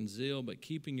lacking in zeal, but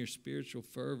keeping your spiritual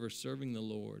fervor, serving the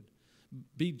Lord.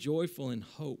 Be joyful in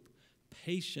hope,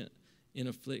 patient in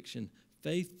affliction,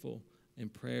 faithful in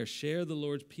prayer. Share with the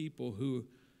Lord's people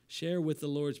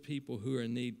who are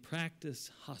in need.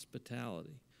 Practice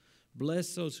hospitality.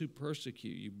 Bless those who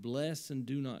persecute you. Bless and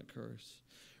do not curse.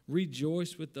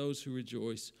 Rejoice with those who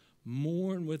rejoice.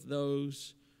 Mourn with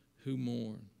those who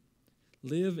mourn.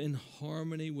 Live in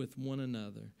harmony with one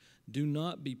another. Do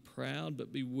not be proud,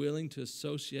 but be willing to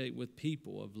associate with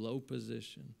people of low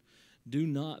position. Do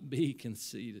not be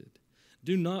conceited.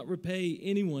 Do not repay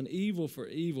anyone evil for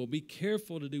evil. Be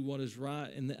careful to do what is right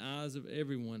in the eyes of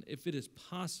everyone. If it is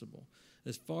possible,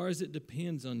 as far as it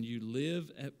depends on you,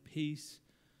 live at peace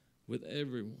with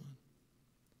everyone.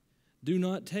 Do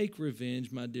not take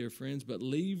revenge, my dear friends, but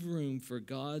leave room for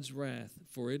God's wrath,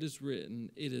 for it is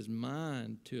written, it is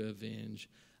mine to avenge.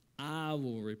 I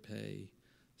will repay,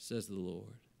 says the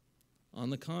Lord. On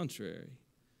the contrary,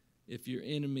 if your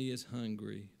enemy is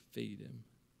hungry, feed him.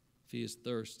 If he is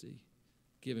thirsty,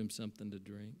 give him something to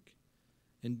drink.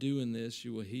 In doing this,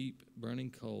 you will heap burning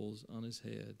coals on his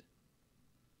head.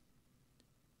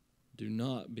 Do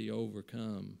not be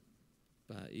overcome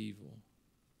by evil,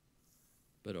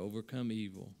 but overcome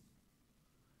evil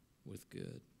with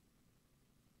good.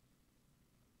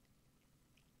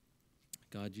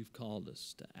 God, you've called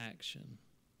us to action,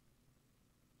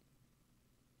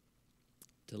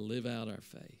 to live out our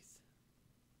faith.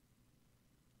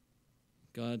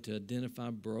 God, to identify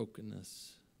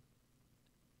brokenness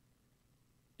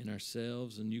in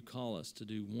ourselves, and you call us to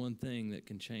do one thing that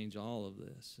can change all of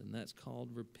this, and that's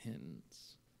called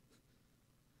repentance.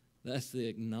 That's the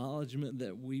acknowledgement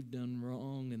that we've done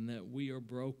wrong and that we are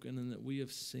broken and that we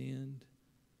have sinned.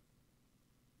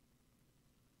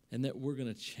 And that we're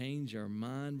going to change our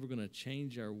mind. We're going to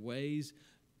change our ways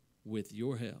with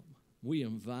your help. We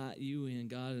invite you in,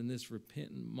 God, in this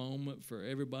repentant moment for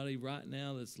everybody right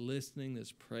now that's listening,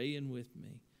 that's praying with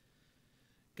me.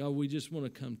 God, we just want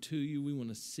to come to you. We want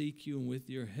to seek you, and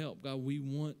with your help, God, we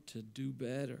want to do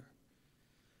better.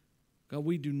 God,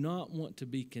 we do not want to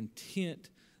be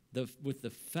content with the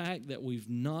fact that we've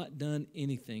not done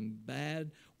anything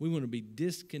bad. We want to be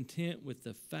discontent with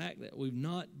the fact that we've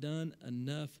not done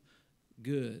enough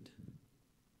good.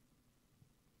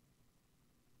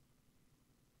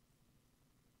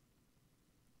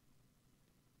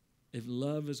 If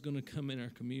love is going to come in our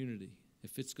community,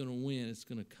 if it's going to win, it's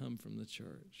going to come from the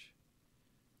church,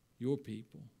 your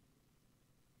people.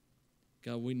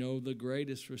 God, we know the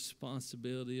greatest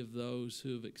responsibility of those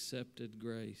who have accepted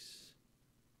grace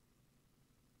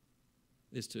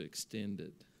is to extend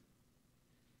it.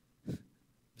 But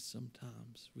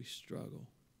sometimes we struggle.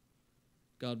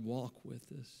 God, walk with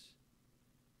us.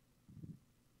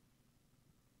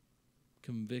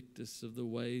 Convict us of the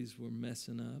ways we're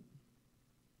messing up.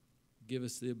 Give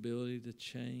us the ability to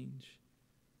change.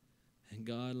 And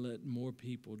God, let more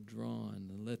people drawn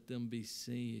and let them be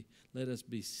seen. Let us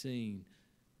be seen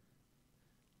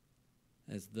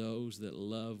as those that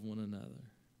love one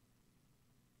another,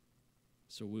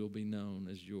 so we'll be known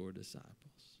as your disciples.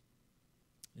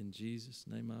 In Jesus'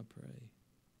 name I pray.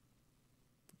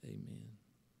 Amen.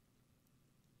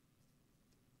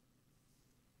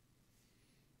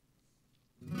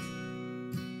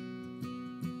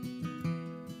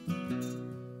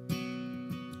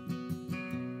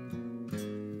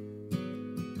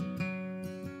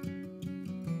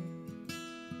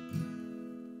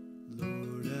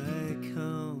 Lord, I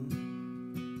come,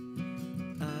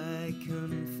 I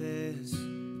confess,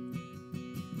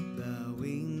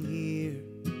 bowing here,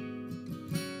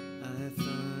 I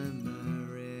find my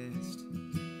rest.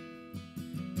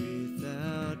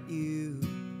 Without you,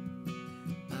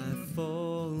 I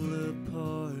fall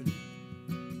apart.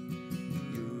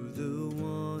 You're the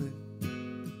one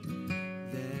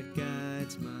that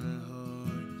guides my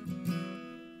heart.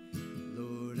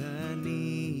 Lord, I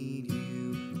need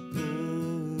you.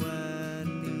 Oh, I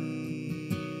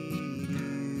need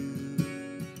you.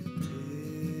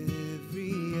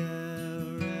 Every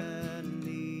hour I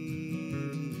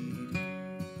need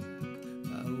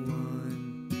my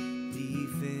one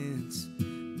defense,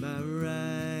 my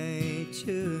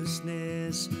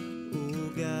righteousness. Oh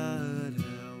God,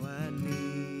 how I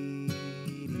need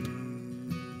you.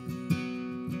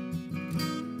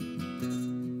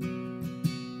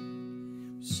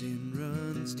 Sin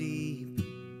runs deep,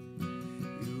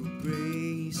 your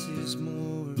grace is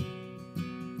more.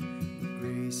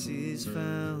 Grace is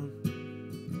found,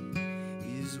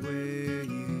 is where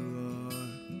you are.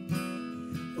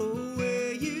 Oh,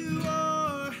 where you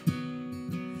are,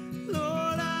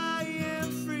 Lord, I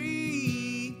am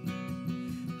free.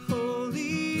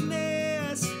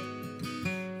 Holiness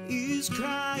is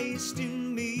Christ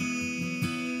in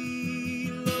me.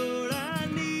 Lord, I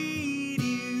need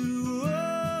you.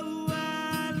 Oh,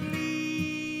 I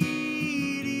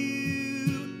need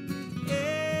you.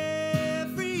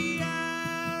 Every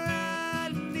hour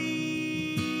I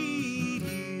need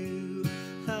you.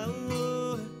 I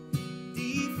want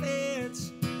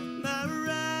defense, my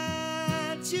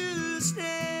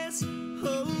righteousness.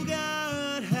 Oh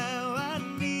God, how I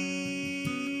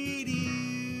need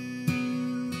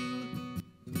you.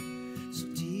 So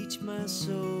teach my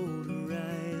soul to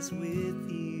rise with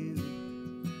you.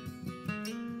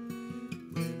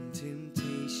 When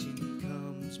temptation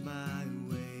comes my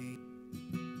way,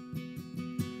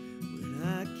 when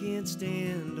I can't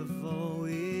stand to fall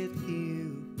with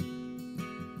you,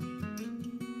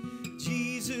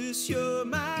 Jesus, you're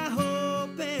my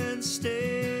hope and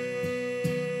stay.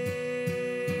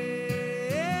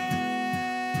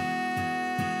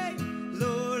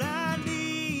 Lord, I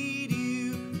need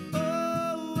you.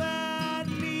 Oh, I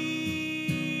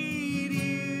need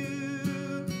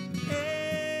you.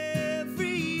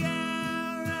 Every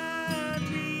hour I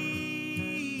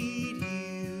need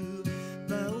you.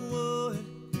 My one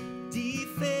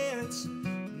defense,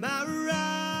 my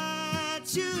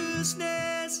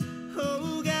righteousness.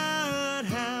 Oh God,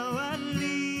 how I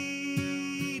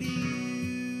need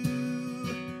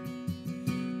you.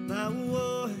 My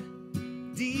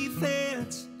one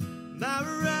defense, my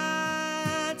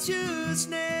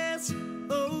righteousness.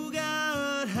 Oh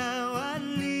God, how I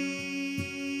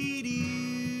need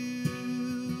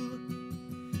you.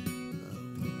 My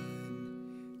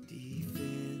one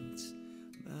defense,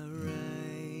 my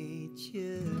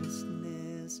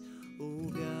righteousness. Oh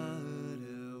God,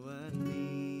 how I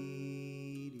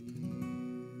need you.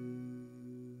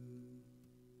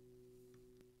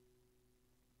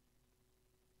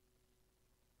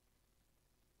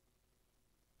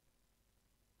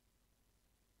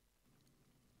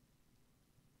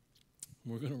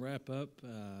 We're going to wrap up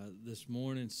this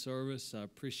morning's service. I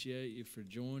appreciate you for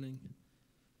joining.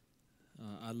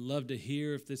 I'd love to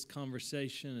hear if this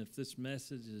conversation, if this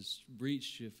message has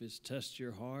reached you, if it's touched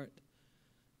your heart.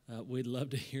 We'd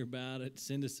love to hear about it.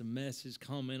 Send us a message,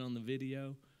 comment on the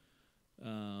video,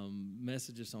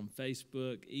 message us on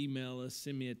Facebook, email us,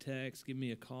 send me a text, give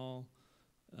me a call.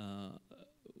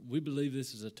 We believe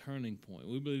this is a turning point.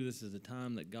 We believe this is a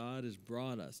time that God has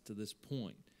brought us to this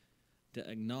point to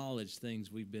acknowledge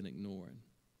things we've been ignoring.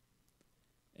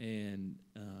 And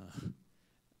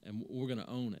we're going to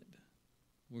own it.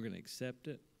 We're going to accept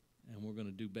it, and we're going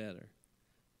to do better.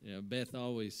 You know, Beth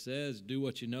always says, do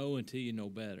what you know until you know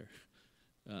better.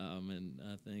 And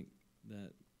I think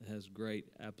that has great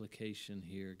application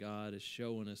here. God is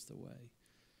showing us the way.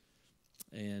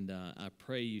 And I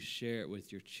pray you share it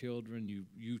with your children.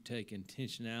 You take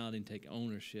intentionality and take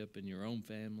ownership in your own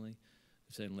family.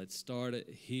 Saying, let's start it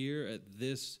here at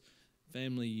this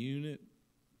family unit,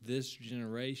 this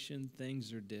generation.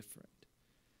 Things are different.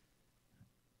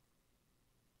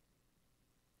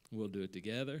 We'll do it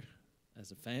together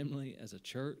as a family, as a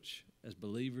church, as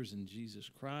believers in Jesus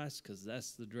Christ, because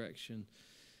that's the direction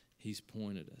He's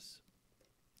pointed us.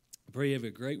 I pray you have a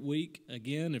great week.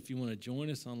 Again, if you want to join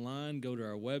us online, go to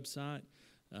our website.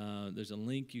 There's a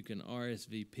link you can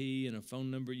RSVP and a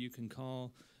phone number you can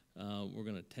call. We're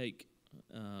going to take,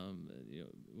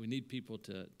 we need people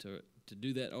to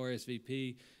do that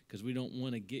RSVP because we don't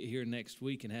want to get here next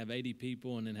week and have 80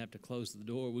 people and then have to close the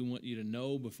door. We want you to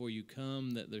know before you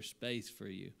come that there's space for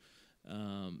you.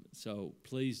 So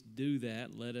please do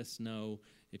that. Let us know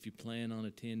if you plan on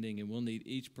attending, and we'll need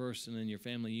each person in your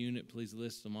family unit. Please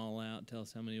list them all out. Tell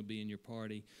us how many will be in your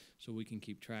party so we can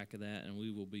keep track of that, and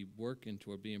we will be working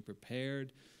toward being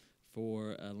prepared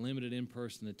for a limited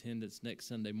in-person attendance next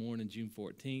Sunday morning, June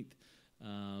 14th.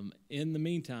 In the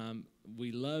meantime,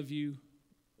 we love you.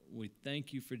 We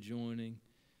thank you for joining.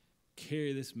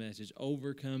 Carry this message.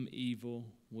 Overcome evil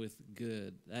with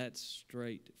good. That's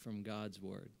straight from God's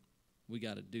word. We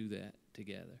got to do that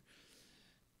together.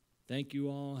 Thank you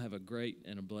all. Have a great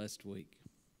and a blessed week.